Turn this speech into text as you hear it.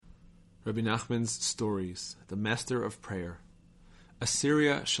Rebbe Nachman's stories, the master of prayer.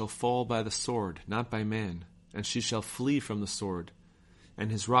 Assyria shall fall by the sword, not by man, and she shall flee from the sword,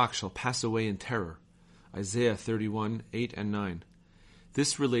 and his rock shall pass away in terror. Isaiah 31, 8 and 9.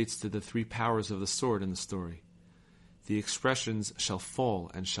 This relates to the three powers of the sword in the story. The expressions shall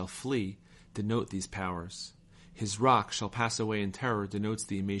fall and shall flee denote these powers. His rock shall pass away in terror denotes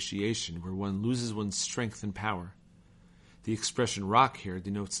the emaciation, where one loses one's strength and power. The expression rock here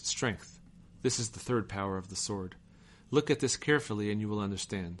denotes strength. This is the third power of the sword. Look at this carefully and you will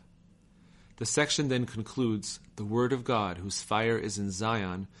understand. The section then concludes, the word of God, whose fire is in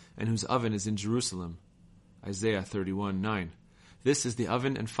Zion and whose oven is in Jerusalem. Isaiah 31, 9. This is the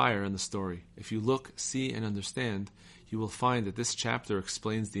oven and fire in the story. If you look, see, and understand, you will find that this chapter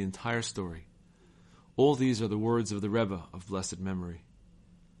explains the entire story. All these are the words of the Rebbe of blessed memory.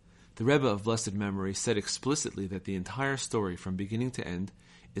 The Rebbe of blessed memory said explicitly that the entire story from beginning to end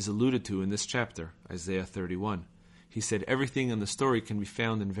is alluded to in this chapter, Isaiah 31. He said everything in the story can be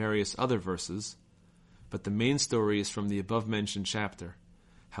found in various other verses, but the main story is from the above-mentioned chapter.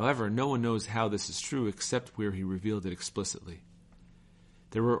 However, no one knows how this is true except where he revealed it explicitly.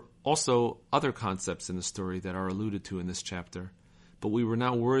 There were also other concepts in the story that are alluded to in this chapter, but we were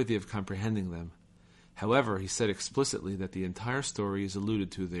not worthy of comprehending them. However, he said explicitly that the entire story is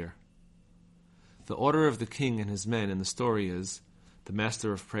alluded to there. The order of the king and his men in the story is the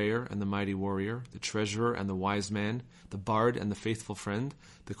master of prayer and the mighty warrior, the treasurer and the wise man, the bard and the faithful friend,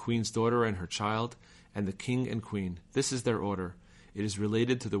 the queen's daughter and her child, and the king and queen. This is their order. It is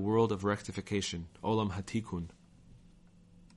related to the world of rectification, Olam Hatikun.